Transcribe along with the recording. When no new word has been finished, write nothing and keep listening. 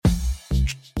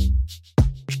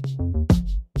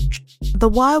the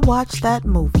Why Watch That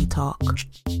Movie Talk.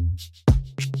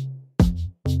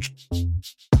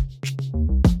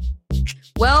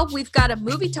 Well, we've got a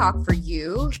movie talk for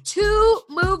you. 2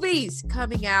 movies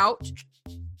coming out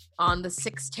on the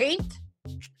 16th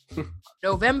of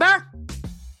November.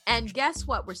 And guess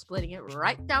what? We're splitting it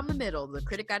right down the middle. The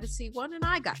critic got to see one and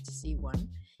I got to see one.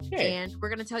 Hey. And we're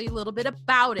going to tell you a little bit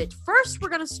about it. First, we're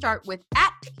going to start with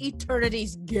At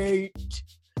Eternity's Gate.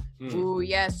 Ooh,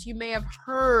 yes, you may have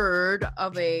heard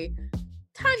of a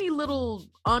tiny little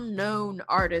unknown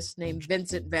artist named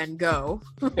Vincent van Gogh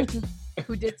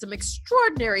who did some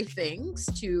extraordinary things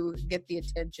to get the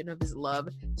attention of his love,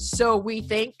 so we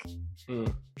think.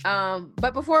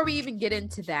 But before we even get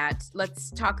into that,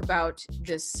 let's talk about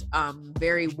this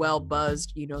very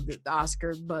well-buzzed, the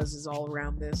Oscar buzz is all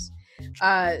around this,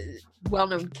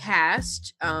 well-known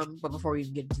cast. But before we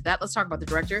even get into that, let's talk about the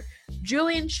director,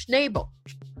 Julian Schnabel,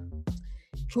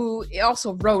 who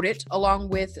also wrote it, along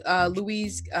with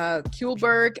Louise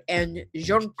Kuehlberg and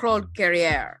Jean-Claude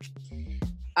Carrière.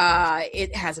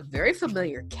 It has a very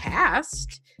familiar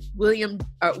cast. Willem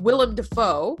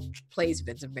Dafoe plays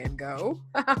Vincent van Gogh.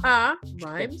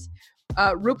 Rhymes.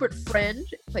 Rupert Friend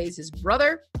plays his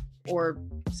brother or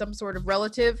some sort of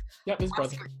relative. Yep, his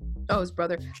brother. His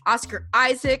brother. Oscar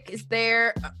Isaac is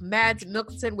there. Mads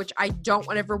Mikkelsen, which I don't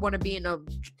ever want to be in a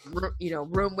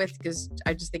room with, because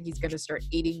I just think he's going to start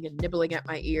eating and nibbling at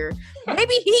my ear.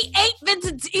 Maybe he ate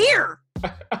Vincent's ear.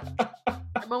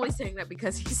 I'm only saying that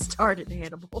because he starred in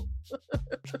Hannibal.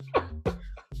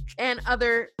 And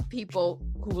other people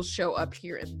who will show up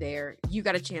here and there. You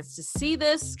got a chance to see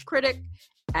this, critic,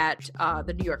 at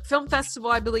the New York Film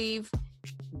Festival, I believe.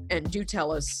 And do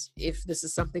tell us if this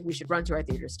is something we should run to our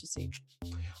theaters to see.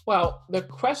 Well, the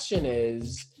question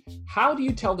is, how do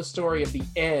you tell the story of the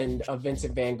end of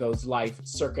Vincent van Gogh's life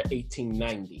circa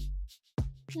 1890?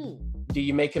 Do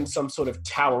you make him some sort of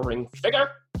towering figure?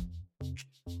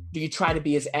 Do you try to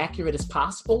be as accurate as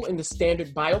possible in the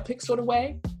standard biopic sort of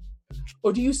way?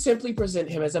 Or do you simply present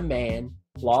him as a man,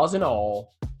 flaws and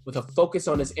all, with a focus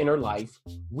on his inner life,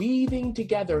 weaving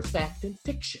together fact and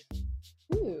fiction?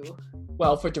 Ooh.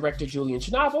 Well, for director Julian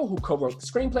Schnabel, who co-wrote the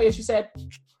screenplay, as you said,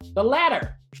 the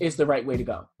latter is the right way to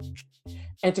go.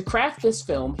 And to craft this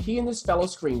film, he and his fellow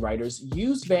screenwriters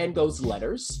used Van Gogh's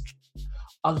letters,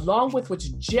 along with what's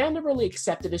generally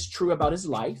accepted as true about his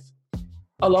life,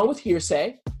 along with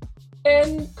hearsay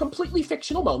and completely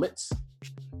fictional moments,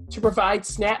 to provide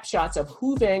snapshots of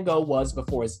who Van Gogh was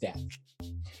before his death.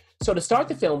 So to start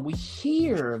the film, we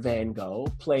hear Van Gogh,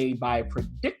 played by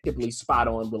predictably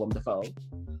spot-on Willem Dafoe,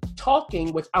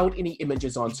 talking without any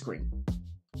images on screen.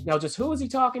 Now, just who is he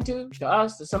talking to? To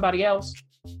us? To somebody else?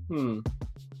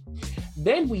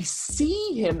 Then we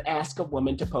see him ask a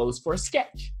woman to pose for a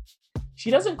sketch.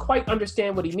 She doesn't quite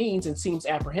understand what he means and seems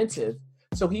apprehensive,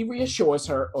 so he reassures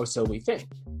her, or so we think.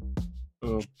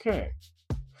 Okay.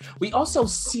 We also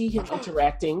see him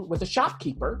interacting with a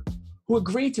shopkeeper who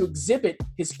agreed to exhibit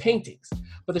his paintings,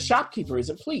 but the shopkeeper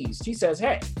isn't pleased. He says,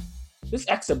 hey, this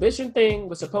exhibition thing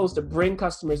was supposed to bring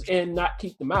customers in, not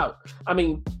keep them out. I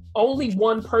mean, only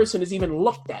one person has even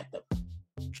looked at them.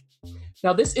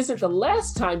 Now, this isn't the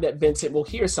last time that Vincent will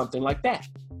hear something like that.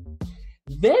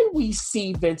 Then we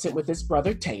see Vincent with his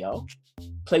brother Theo,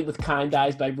 played with kind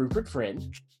eyes by Rupert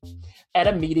Friend, at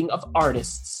a meeting of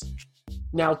artists.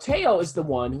 Now, Theo is the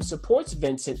one who supports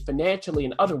Vincent financially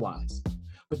and otherwise,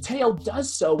 but Theo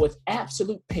does so with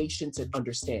absolute patience and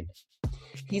understanding.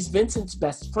 He's Vincent's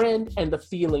best friend, and the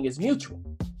feeling is mutual.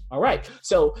 All right,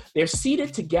 so they're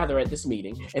seated together at this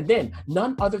meeting, and then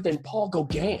none other than Paul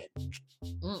Gauguin,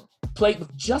 played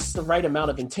with just the right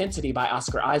amount of intensity by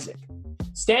Oscar Isaac,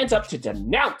 stands up to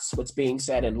denounce what's being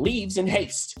said and leaves in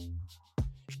haste.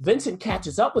 Vincent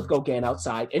catches up with Gauguin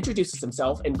outside, introduces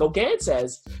himself, and Gauguin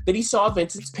says that he saw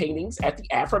Vincent's paintings at the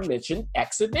aforementioned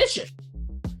exhibition.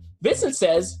 Vincent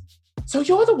says, so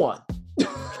you're the one.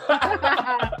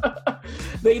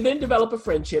 They then develop a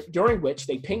friendship during which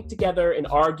they paint together and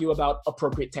argue about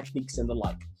appropriate techniques and the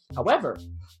like. However,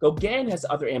 Gauguin has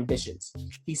other ambitions.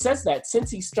 He says that since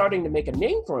he's starting to make a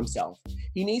name for himself,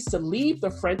 he needs to leave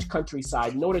the French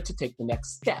countryside in order to take the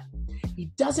next step. He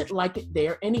doesn't like it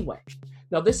there anyway.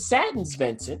 Now, this saddens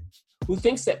Vincent, who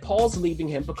thinks that Paul's leaving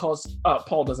him because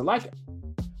Paul doesn't like him.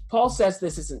 Paul says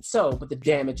this isn't so, but the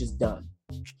damage is done.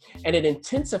 And it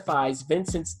intensifies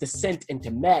Vincent's descent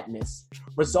into madness,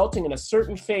 resulting in a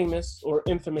certain famous or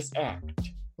infamous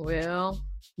act. Well,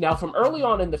 now, from early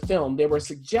on in the film, there were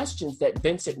suggestions that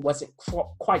Vincent wasn't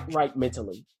quite right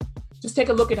mentally. Just take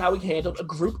a look at how he handled a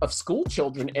group of school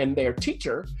children and their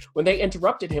teacher when they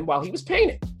interrupted him while he was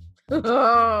painting.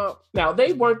 Now,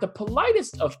 they weren't the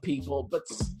politest of people, but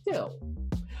still.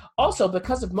 Also,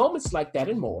 because of moments like that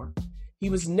and more, he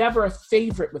was never a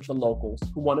favorite with the locals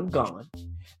who want him gone,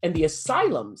 and the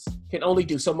asylums can only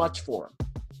do so much for him.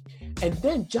 And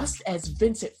then, just as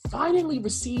Vincent finally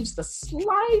receives the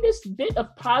slightest bit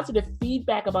of positive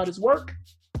feedback about his work,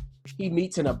 he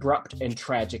meets an abrupt and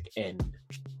tragic end.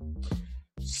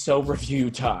 So, review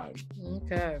time.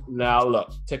 Okay. Now,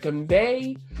 look, to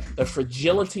convey the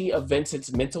fragility of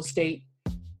Vincent's mental state,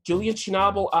 Julian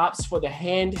Schnabel opts for the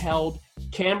handheld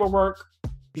camera work.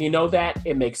 You know that,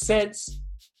 it makes sense.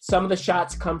 Some of the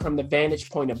shots come from the vantage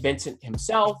point of Vincent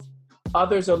himself.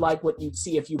 Others are like what you'd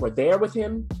see if you were there with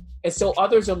him. And so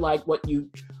others are like what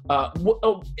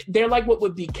they're like what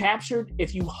would be captured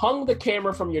if you hung the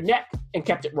camera from your neck and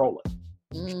kept it rolling.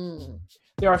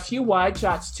 There are a few wide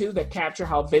shots too that capture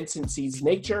how Vincent sees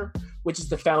nature, which is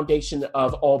the foundation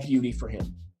of all beauty for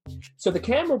him. So the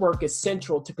camera work is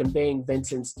central to conveying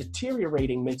Vincent's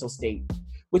deteriorating mental state,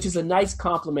 which is a nice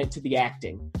compliment to the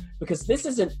acting, because this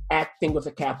isn't acting with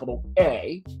a capital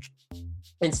A.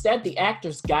 Instead, the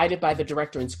actors, guided by the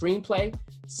director and screenplay,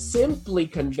 simply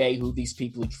convey who these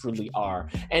people truly are.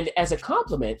 And as a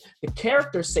compliment, the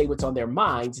characters say what's on their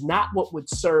minds, not what would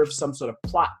serve some sort of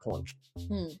plot point.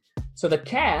 So the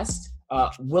cast,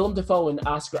 Willem Dafoe and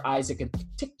Oscar Isaac in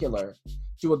particular,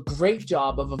 do a great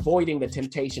job of avoiding the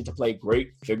temptation to play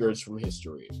great figures from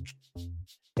history.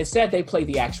 Instead, they play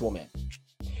the actual men.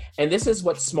 And this is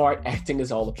what smart acting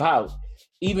is all about,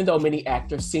 even though many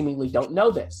actors seemingly don't know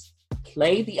this.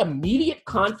 Play the immediate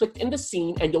conflict in the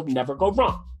scene and you'll never go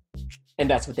wrong. And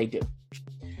that's what they do.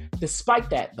 Despite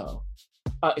that, though,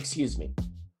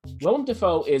 Willem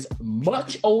Dafoe is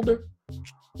much older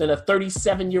than a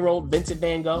 37-year-old Vincent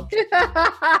Van Gogh.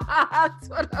 That's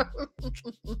what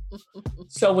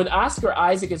So when Oscar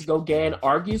Isaac as Gauguin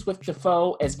argues with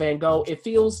Dafoe as Van Gogh,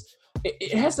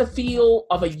 it has the feel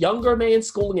of a younger man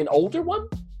schooling an older one.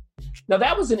 Now,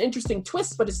 that was an interesting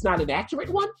twist, but it's not an accurate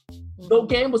one.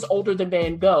 Gauguin was older than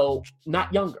Van Gogh,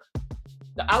 not younger.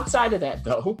 Now, outside of that,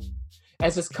 though,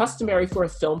 as is customary for a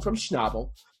film from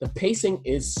Schnabel, the pacing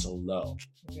is slow.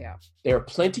 Yeah. There are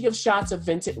plenty of shots of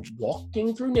Vincent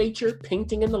walking through nature,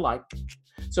 painting, and the like.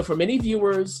 So for many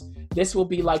viewers, this will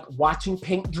be like watching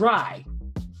paint dry,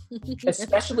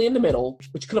 especially in the middle,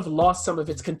 which could have lost some of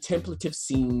its contemplative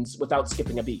scenes without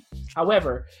skipping a beat.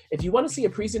 However, if you want to see a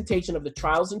presentation of the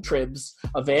trials and tribs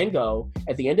of Van Gogh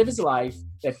at the end of his life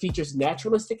that features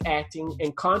naturalistic acting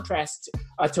in contrast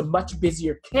to much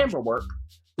busier camera work,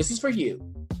 this is for you,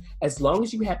 as long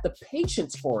as you have the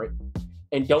patience for it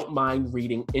and don't mind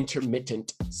reading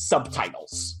intermittent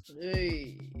subtitles.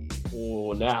 Hey.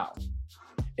 Oh, now,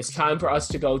 it's time for us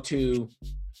to go to,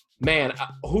 man,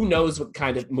 who knows what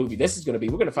kind of movie this is going to be.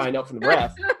 We're going to find out from the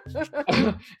ref.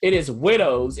 It is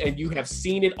Widows, and you have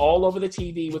seen it all over the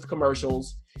TV with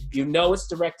commercials. You know it's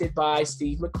directed by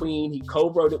Steve McQueen. He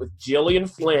co-wrote it with Gillian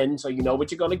Flynn, so you know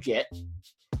what you're going to get.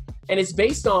 And it's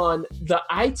based on the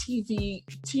ITV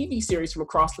TV series from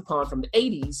across the pond from the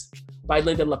 80s by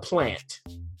Linda LaPlante.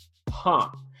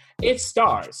 It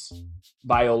stars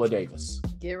Viola Davis,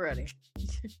 Get ready.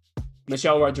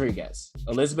 Michelle Rodriguez,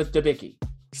 Elizabeth Debicki,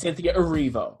 Cynthia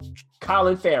Erivo,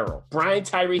 Colin Farrell, Brian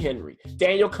Tyree Henry,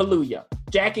 Daniel Kaluuya,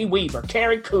 Jackie Weaver,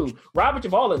 Carrie Coon, Robert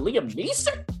Duvall, and Liam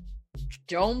Neeson.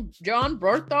 John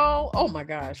Bernthal. Oh my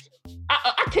gosh.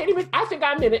 I can't even, I think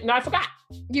I'm in it and I forgot.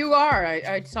 You are.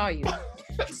 I saw you.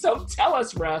 So tell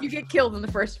us, Ref. You get killed in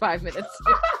the first 5 minutes.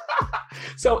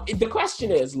 So the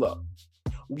question is, look,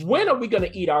 when are we going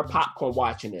to eat our popcorn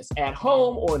watching this? At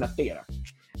home or in a theater?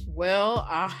 Well,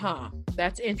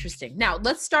 that's interesting. Now,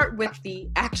 let's start with the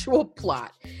actual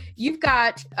plot. You've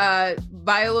got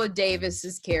Viola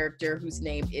Davis's character, whose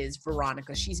name is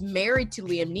Veronica. She's married to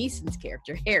Liam Neeson's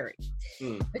character, Harry.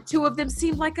 The two of them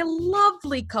seem like a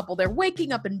lovely couple. They're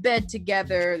waking up in bed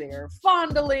together. They're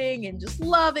fondling and just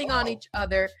loving on each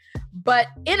other. But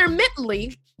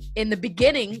intermittently, in the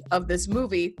beginning of this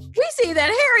movie, we see that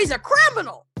Harry's a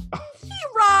criminal. He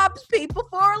robs people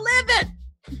for a living.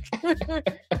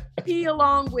 He,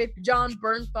 along with John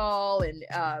Bernthal and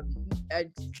a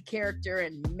character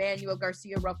and Manuel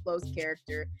Garcia Ruffalo's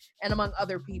character, and among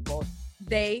other people,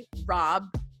 they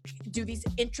do these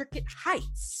intricate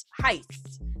heists,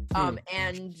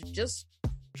 and just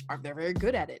they're very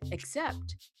good at it.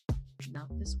 Except, not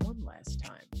this one last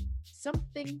time.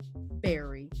 Something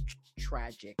very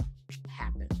tragic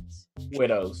happens.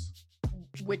 Widows.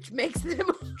 Which makes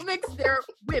their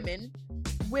women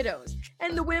widows.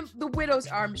 And the widows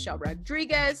are Michelle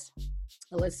Rodriguez,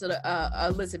 Elizabeth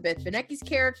Benecki's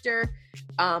character,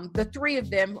 The three of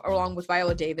them, along with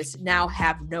Viola Davis, now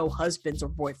have no husbands or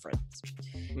boyfriends.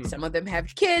 Some of them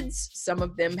have kids. Some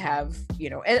of them have,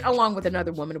 and along with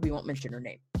another woman, we won't mention her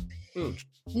name.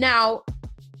 Now,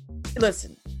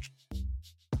 listen,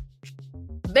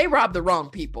 they robbed the wrong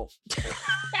people.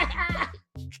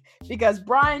 Because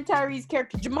Brian Tyree's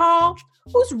character, Jamal,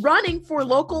 who's running for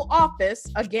local office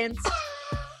against,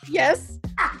 yes,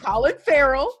 Colin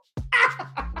Farrell,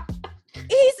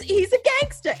 he's a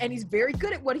gangster and he's very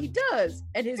good at what he does.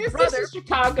 And his brother, this is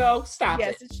Chicago. Stop it.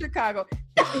 Yes, it's Chicago.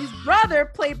 His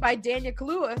brother, played by Daniel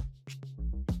Kaluuya,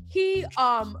 he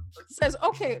says,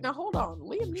 okay, now hold on.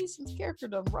 Liam Neeson's character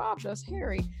done robbed us,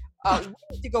 Harry. We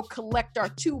need to go collect our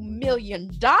 $2 million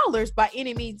by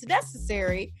any means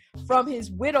necessary from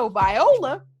his widow,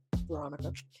 Viola,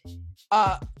 Veronica.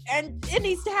 And it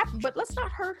needs to happen, but let's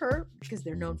not hurt her because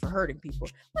they're known for hurting people.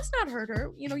 Let's not hurt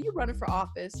her. You're running for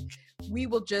office. We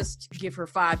will just give her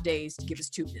 5 days to give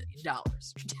us $2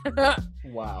 million.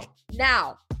 Wow.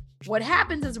 Now, what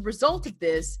happens as a result of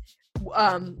this,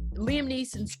 Liam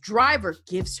Neeson's driver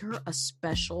gives her a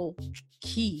special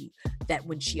key that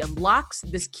when she unlocks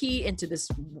this key into this,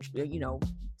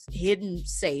 hidden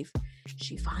safe,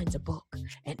 she finds a book,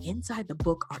 and inside the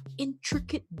book are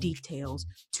intricate details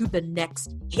to the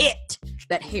next hit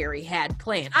that Harry had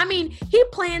planned. I mean, he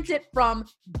plans it from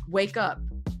wake up,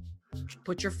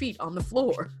 put your feet on the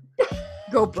floor,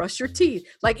 go brush your teeth.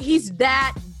 Like, he's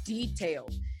that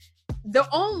detailed. The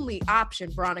only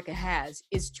option Veronica has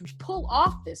is to pull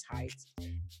off this heist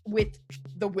with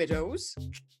the widows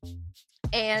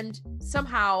and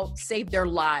somehow save their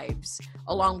lives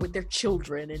along with their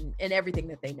children and everything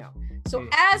that they know. So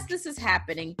as this is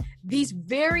happening, these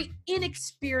very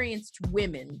inexperienced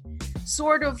women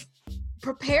sort of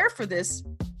prepare for this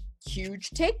huge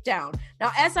takedown.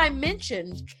 Now, as I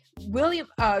mentioned,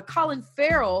 Colin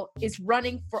Farrell is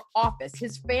running for office.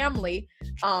 His family,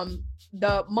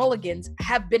 the Mulligans,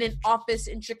 have been in office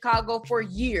in Chicago for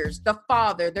years. The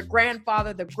father, the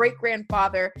grandfather, the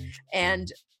great-grandfather,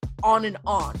 and on and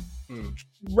on.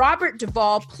 Robert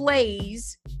Duvall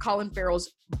plays Colin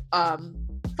Farrell's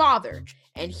father,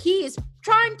 and he is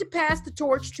trying to pass the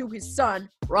torch to his son.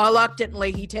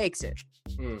 Reluctantly, he takes it.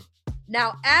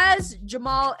 Now, as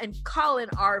Jamal and Colin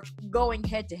are going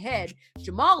head-to-head,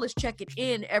 Jamal is checking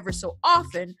in ever so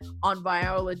often on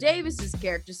Viola Davis's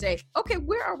character, say, okay,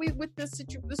 where are we with this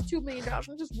 $2 million?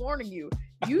 I'm just warning you.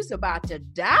 You's about to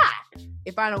die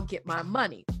if I don't get my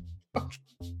money.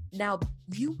 Now,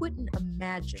 you wouldn't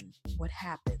imagine what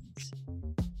happens.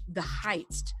 The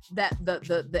heist, that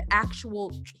the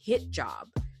actual hit job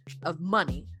of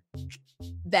money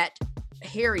that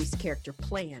Harry's character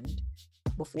planned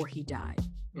before he died.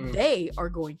 They are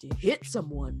going to hit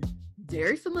someone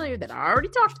very familiar that I already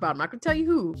talked about. I'm not going to tell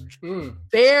you who.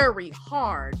 Very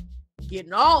hard,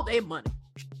 getting all their money.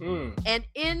 And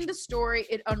in the story,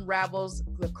 it unravels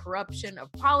the corruption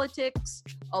of politics,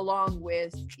 along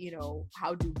with,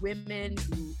 how do women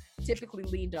who typically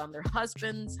leaned on their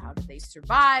husbands, how do they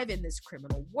survive in this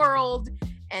criminal world?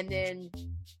 And then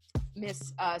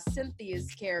Miss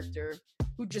Cynthia's character,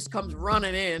 who just comes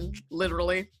running in,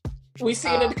 literally. We see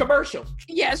it in the commercial.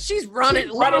 Yes, she's running.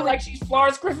 She's running like she's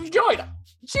Florence Griffith Joyner.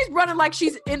 She's running like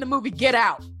she's in the movie Get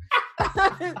Out.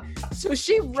 So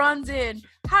she runs in.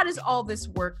 How does all this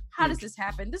work? How does this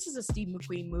happen? This is a Steve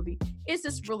McQueen movie. Is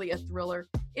this really a thriller?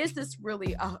 Is this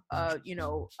really a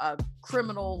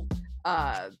criminal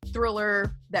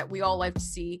thriller that we all like to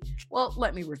see? Well,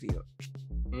 let me review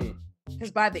it.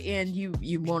 Because by the end,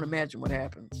 you won't imagine what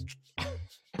happens.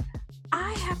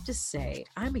 I have to say,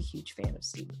 I'm a huge fan of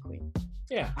Steve McQueen.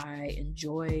 Yeah. I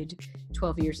enjoyed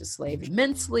 12 Years a Slave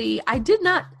immensely. I did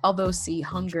not, although, see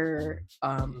Hunger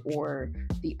or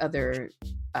the other.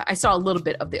 I saw a little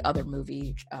bit of the other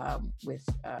movie with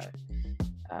the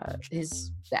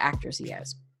actors he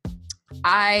has.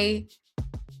 I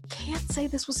can't say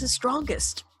this was his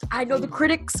strongest. I know the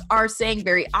critics are saying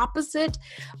very opposite,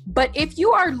 but if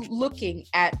you are looking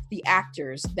at the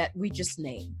actors that we just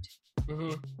named,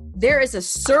 there is a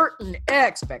certain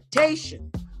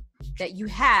expectation that you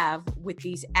have with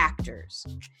these actors.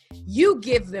 You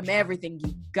give them everything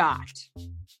you got.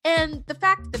 And the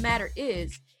fact of the matter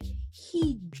is,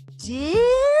 he did,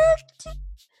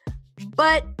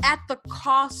 but at the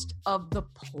cost of the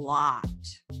plot.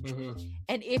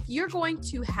 And if you're going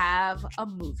to have a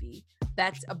movie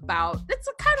that's kind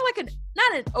of like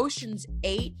not an Ocean's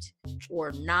 8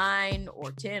 or 9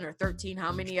 or 10 or 13,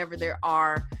 how many ever there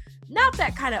are, not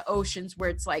that kind of Oceans where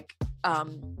it's like,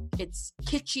 it's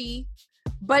kitschy,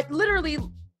 but literally,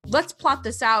 let's plot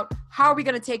this out. How are we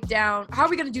going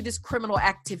to do this criminal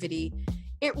activity?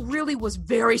 It really was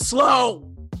very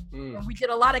slow. And we did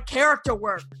a lot of character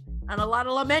work and a lot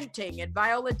of lamenting, and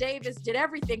Viola Davis did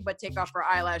everything but take off her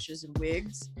eyelashes and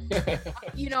wigs.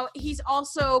 He's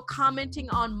also commenting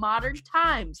on modern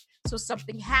times. So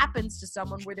something happens to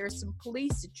someone where there's some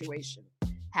police situation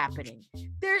happening.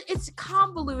 It's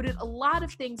convoluted. A lot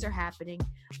of things are happening.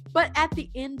 But at the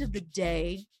end of the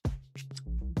day,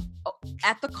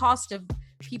 at the cost of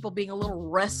people being a little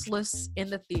restless in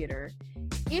the theater,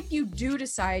 if you do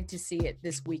decide to see it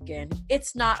this weekend,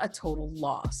 it's not a total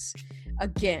loss.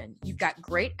 Again, you've got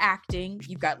great acting.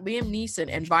 You've got Liam Neeson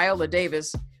and Viola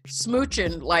Davis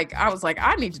smooching. I was like,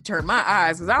 I need to turn my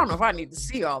eyes because I don't know if I need to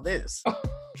see all this.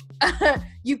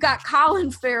 You've got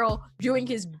Colin Farrell doing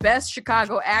his best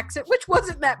Chicago accent, which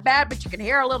wasn't that bad, but you can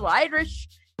hear a little Irish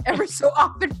every so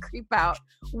often creep out.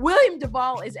 William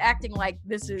Duvall is acting like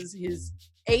this is his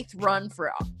 8th run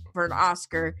for an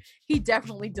Oscar. He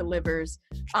definitely delivers.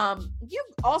 You've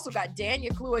also got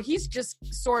Daniel Kaluuya. He's just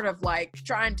sort of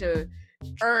trying to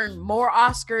earn more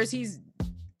Oscars. He's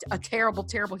a terrible,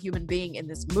 terrible human being in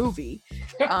this movie.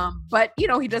 But,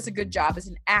 he does a good job as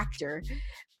an actor.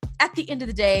 At the end of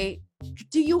the day,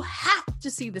 do you have to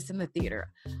see this in the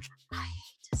theater? I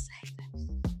hate to say this.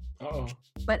 Uh-oh.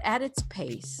 But at its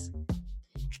pace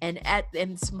and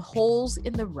some holes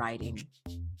in the writing,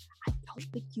 I don't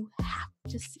think you have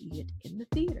to see it in the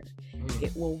theater.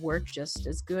 It will work just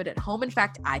as good at home. In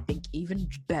fact, I think even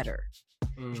better.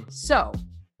 So,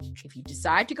 if you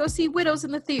decide to go see Widows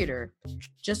in the theater,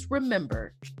 just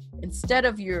remember, instead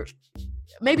of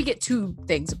maybe get 2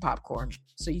 things of popcorn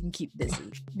so you can keep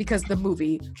busy, because the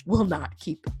movie will not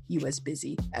keep you as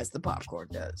busy as the popcorn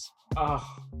does.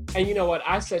 And you know what?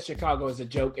 I said Chicago as a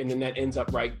joke, and then that ends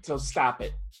up right. So stop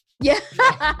it. Yeah.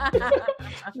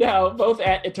 Now, both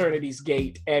At Eternity's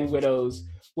Gate and Widows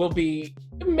will be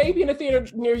maybe in a theater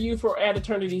near you for At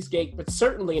Eternity's Gate, but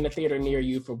certainly in a theater near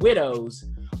you for Widows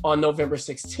on November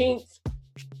 16th.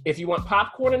 If you want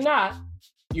popcorn or not,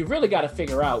 you really got to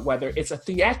figure out whether it's a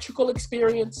theatrical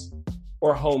experience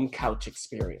or home couch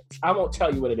experience. I won't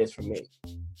tell you what it is for me.